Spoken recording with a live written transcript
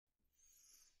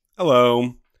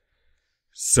Hello.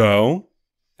 So,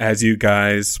 as you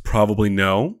guys probably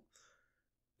know,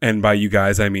 and by you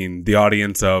guys I mean the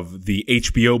audience of the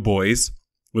HBO boys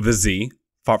with a Z,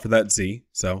 fought for that Z,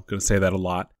 so gonna say that a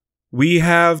lot. We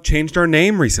have changed our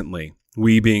name recently.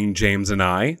 We being James and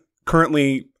I.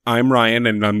 Currently, I'm Ryan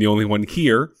and I'm the only one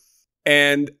here.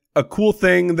 And a cool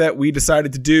thing that we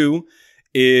decided to do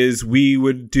is we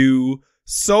would do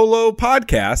solo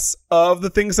podcasts of the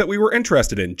things that we were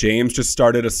interested in. James just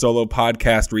started a solo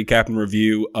podcast recap and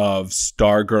review of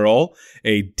Stargirl,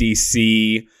 a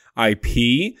DC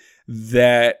IP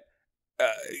that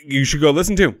you should go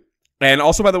listen to. And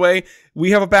also, by the way,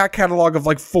 we have a back catalog of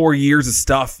like 4 years of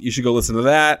stuff. You should go listen to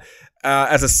that.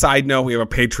 As a side note, we have a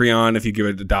Patreon. If you give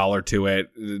it $1 to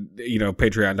it,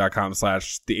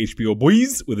 patreon.com/the HBO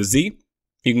boys with a Z,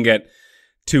 you can get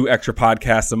 2 extra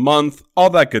podcasts a month,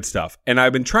 all that good stuff. And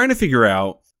I've been trying to figure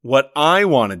out what I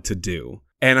wanted to do.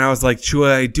 And I was like,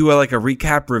 should I do like a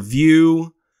recap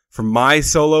review for my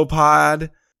solo pod?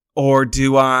 Or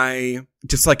do I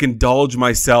just like indulge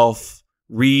myself,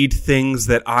 read things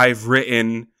that I've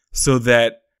written so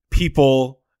that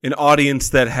people, an audience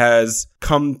that has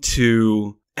come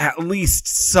to at least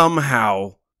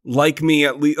somehow like me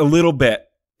at least a little bit,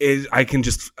 I can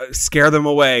just scare them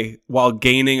away while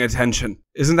gaining attention.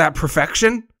 Isn't that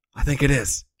perfection? I think it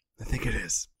is.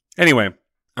 Anyway,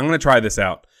 I'm going to try this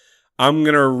out. I'm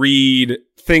going to read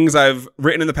things I've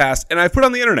written in the past and I've put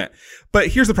on the internet. But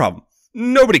here's the problem.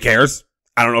 Nobody cares.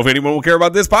 I don't know if anyone will care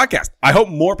about this podcast. I hope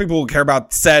more people will care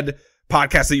about said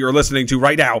podcast that you're listening to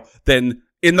right now than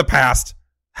in the past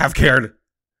have cared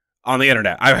on the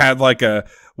internet. I've had like a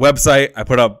website. I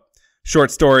put up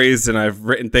short stories and I've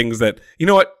written things that, you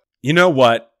know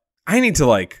what? I need to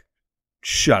like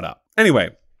shut up.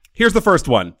 Anyway, here's the first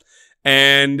one.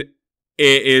 And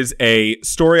it is a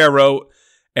story I wrote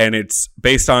and it's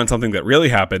based on something that really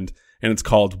happened. And it's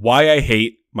called Why I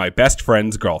Hate My Best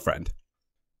Friend's Girlfriend.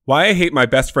 Why I Hate My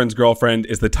Best Friend's Girlfriend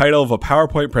is the title of a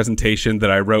PowerPoint presentation that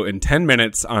I wrote in 10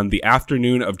 minutes on the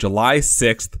afternoon of July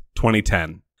 6th,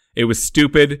 2010. It was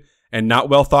stupid and not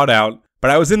well thought out,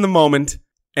 but I was in the moment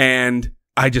and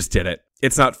I just did it.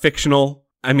 It's not fictional.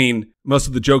 I mean, most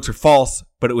of the jokes are false,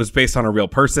 but it was based on a real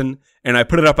person, and I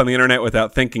put it up on the internet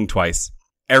without thinking twice.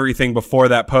 Everything before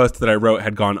that post that I wrote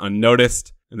had gone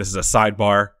unnoticed, and this is a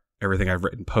sidebar. Everything I've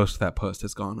written post that post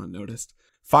has gone unnoticed.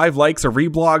 5 likes or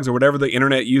reblogs or whatever the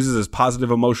internet uses as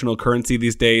positive emotional currency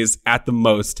these days, at the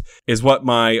most, is what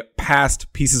my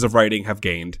past pieces of writing have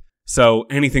gained. So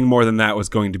anything more than that was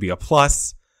going to be a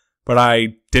plus, but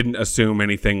I didn't assume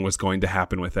anything was going to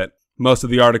happen with it. Most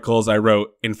of the articles I wrote,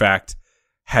 in fact,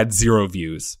 had 0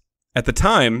 views. At the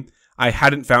time, I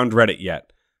hadn't found Reddit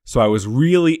yet, so I was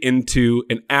really into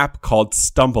an app called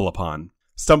StumbleUpon.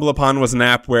 StumbleUpon was an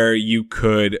app where you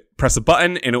could press a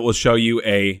button and it will show you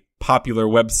a popular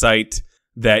website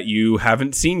that you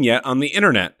haven't seen yet on the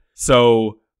internet.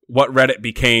 So what Reddit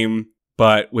became,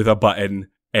 but with a button,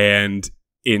 and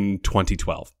in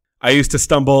 2012. I used to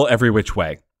stumble every which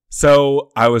way.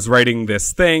 So I was writing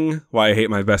this thing, Why I Hate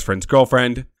My Best Friend's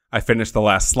Girlfriend. I finished the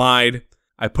last slide.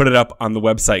 I put it up on the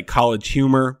website College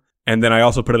Humor, and then I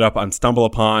also put it up on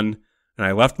StumbleUpon, and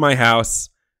I left my house,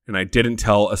 and I didn't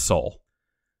tell a soul.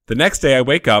 The next day I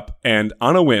wake up, and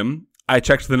on a whim, I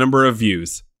checked the number of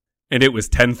views, and it was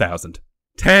 10,000.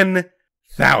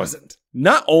 10,000.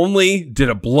 Not only did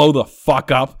it blow the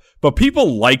fuck up, but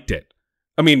people liked it.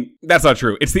 I mean, that's not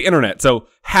true. It's the internet, so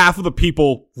half of the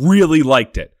people really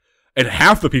liked it, and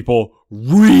half the people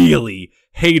really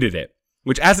hated it.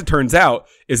 Which, as it turns out,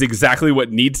 is exactly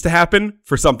what needs to happen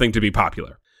for something to be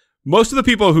popular. Most of the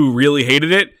people who really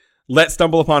hated it let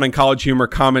StumbleUpon and College Humor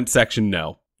comment section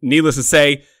know. Needless to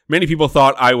say, many people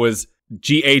thought I was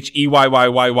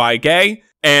GHEYYYY gay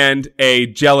and a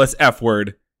jealous F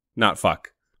word, not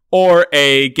fuck, or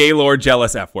a Gaylord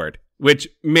jealous F word, which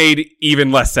made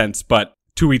even less sense, but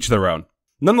to each their own.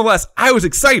 Nonetheless, I was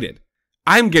excited.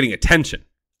 I'm getting attention.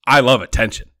 I love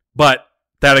attention, but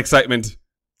that excitement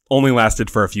only lasted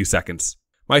for a few seconds.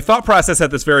 My thought process at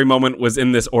this very moment was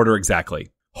in this order exactly.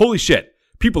 Holy shit,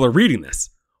 people are reading this.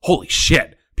 Holy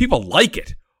shit, people like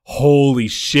it. Holy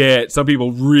shit, some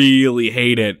people really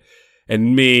hate it.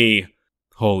 And me,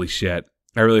 holy shit.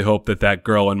 I really hope that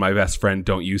girl and my best friend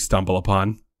don't use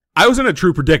StumbleUpon. I was in a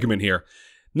true predicament here.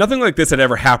 Nothing like this had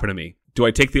ever happened to me. Do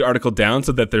I take the article down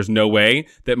so that there's no way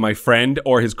that my friend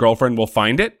or his girlfriend will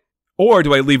find it? Or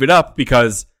do I leave it up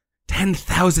because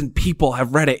 10,000 people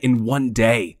have read it in one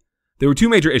day? There were 2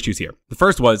 major issues here. The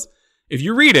first was, if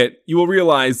you read it, you will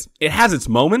realize it has its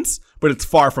moments, but it's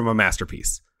far from a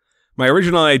masterpiece. My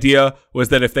original idea was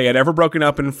that if they had ever broken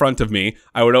up in front of me,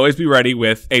 I would always be ready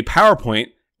with a PowerPoint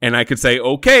And I could say,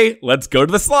 okay, let's go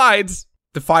to the slides.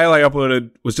 The file I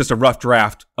uploaded was just a rough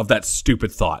draft of that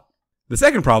stupid thought. The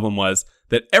second problem was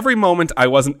that every moment I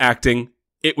wasn't acting,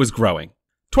 it was growing.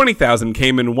 20,000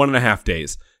 came in 1.5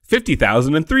 days,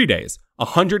 50,000 in 3 days,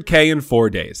 100K in 4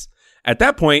 days. At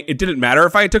that point, it didn't matter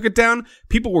if I took it down.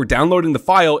 People were downloading the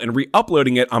file and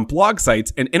re-uploading it on blog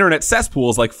sites and internet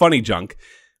cesspools like Funny Junk,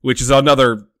 which is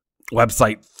another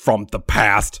website from the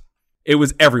past. It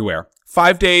was everywhere.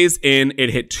 5 days in, it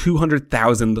hit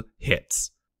 200,000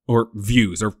 hits or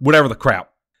views or whatever the crap.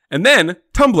 And then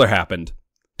Tumblr happened.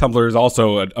 Tumblr is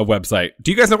also a website.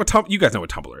 Do you guys know what you guys know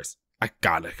what Tumblr is? I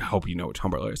hope you know what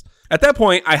Tumblr is. At that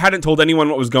point, I hadn't told anyone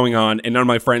what was going on, and none of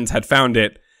my friends had found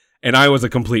it, and I was a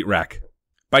complete wreck.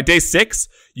 By day 6,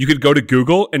 you could go to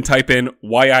Google and type in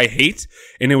 "why I hate,"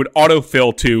 and it would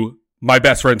autofill to "my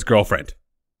best friend's girlfriend."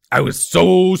 I was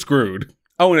so screwed.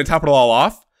 Oh, and to top it all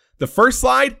off, the first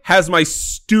slide has my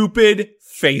stupid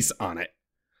face on it.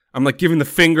 I'm like giving the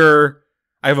finger.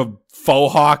 I have a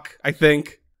faux hawk, I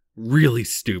think. Really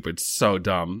stupid. So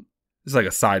dumb. It's like a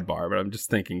sidebar, but I'm just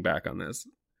thinking back on this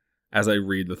as I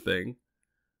read the thing.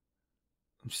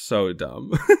 I'm so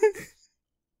dumb.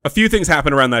 A few things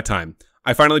happened around that time.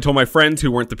 I finally told my friends,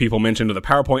 who weren't the people mentioned in the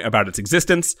PowerPoint, about its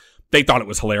existence. They thought it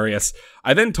was hilarious.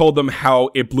 I then told them how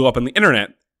it blew up on the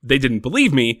internet. They didn't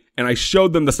believe me, and I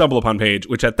showed them the StumbleUpon page,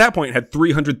 which at that point had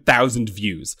 300,000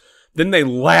 views. Then they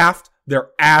laughed their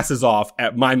asses off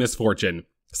at my misfortune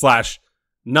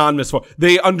 / non-misfortune.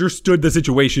 They understood the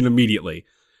situation immediately.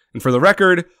 And for the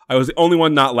record, I was the only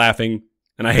one not laughing,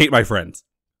 and I hate my friends.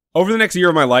 Over the next year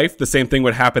of my life, the same thing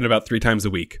would happen about 3 times a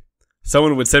week.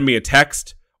 Someone would send me a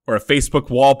text or a Facebook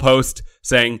wall post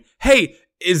saying, "Hey,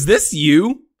 is this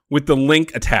you?" with the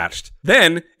link attached.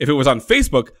 Then, if it was on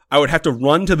Facebook, I would have to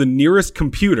run to the nearest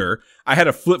computer. I had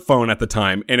a flip phone at the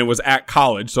time, and it was at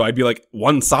college, so I'd be like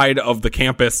one side of the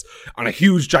campus on a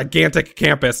huge, gigantic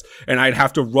campus, and I'd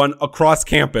have to run across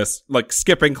campus, like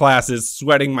skipping classes,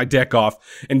 sweating my dick off,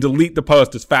 and delete the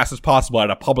post as fast as possible at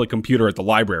a public computer at the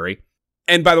library.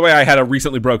 And by the way, I had a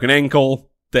recently broken ankle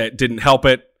that didn't help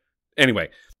it. Anyway,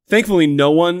 thankfully,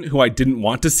 no one who I didn't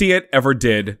want to see it ever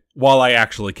did while I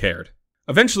actually cared.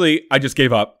 Eventually, I just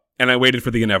gave up, and I waited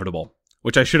for the inevitable,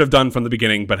 which I should have done from the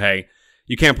beginning, but hey,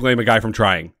 you can't blame a guy from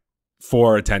trying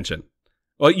for attention.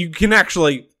 Well, you can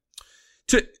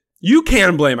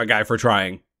blame a guy for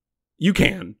trying. You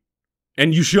can.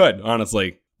 And you should,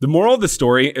 honestly. The moral of the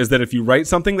story is that if you write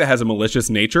something that has a malicious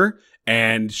nature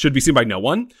and should be seen by no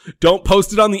one, don't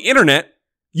post it on the internet,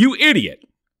 you idiot.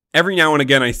 Every now and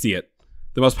again, I see it.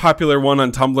 The most popular one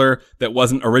on Tumblr that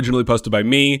wasn't originally posted by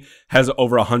me has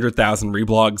over 100,000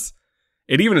 reblogs.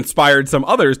 It even inspired some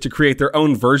others to create their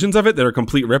own versions of it that are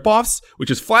complete ripoffs,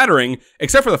 which is flattering,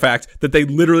 except for the fact that they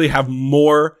literally have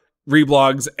more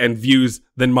reblogs and views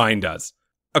than mine does.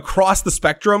 Across the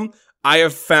spectrum, I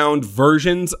have found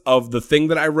versions of the thing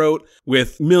that I wrote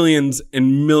with millions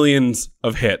and millions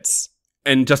of hits.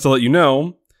 And just to let you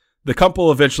know, the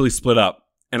couple eventually split up,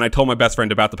 and I told my best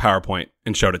friend about the PowerPoint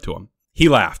and showed it to him. He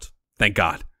laughed. Thank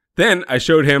God. Then I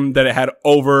showed him that it had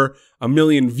over 1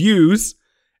 million views,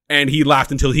 and he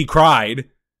laughed until he cried,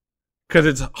 because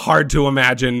it's hard to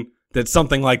imagine that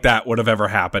something like that would have ever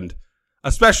happened,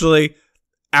 especially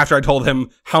after I told him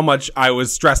how much I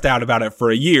was stressed out about it for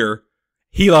a year.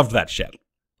 He loved that shit.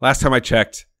 Last time I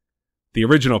checked, the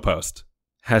original post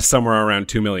has somewhere around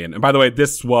 2 million. And by the way,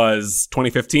 this was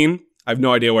 2015. I have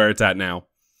no idea where it's at now.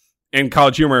 And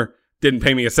College Humor didn't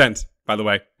pay me a cent, by the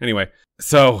way. Anyway,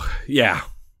 so yeah,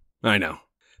 I know.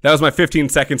 That was my 15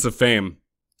 seconds of fame.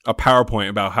 A PowerPoint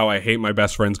about how I hate my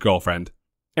best friend's girlfriend.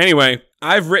 Anyway,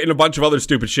 I've written a bunch of other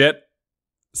stupid shit.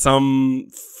 Some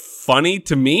funny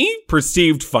to me,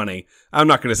 perceived funny. I'm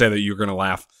not going to say that you're going to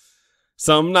laugh.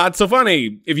 Some not so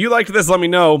funny. If you liked this, let me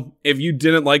know. If you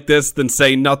didn't like this, then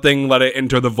say nothing, let it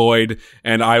enter the void,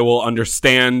 and I will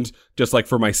understand, just like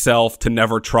for myself, to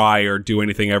never try or do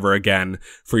anything ever again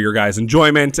for your guys'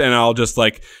 enjoyment, and I'll just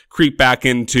like creep back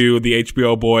into the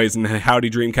HBO Boys and Howdy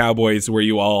Dream Cowboys where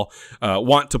you all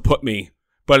want to put me.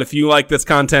 But if you like this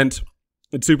content,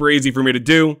 it's super easy for me to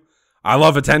do. I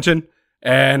love attention,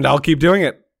 and I'll keep doing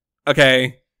it.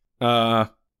 Okay. I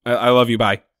love you.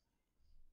 Bye.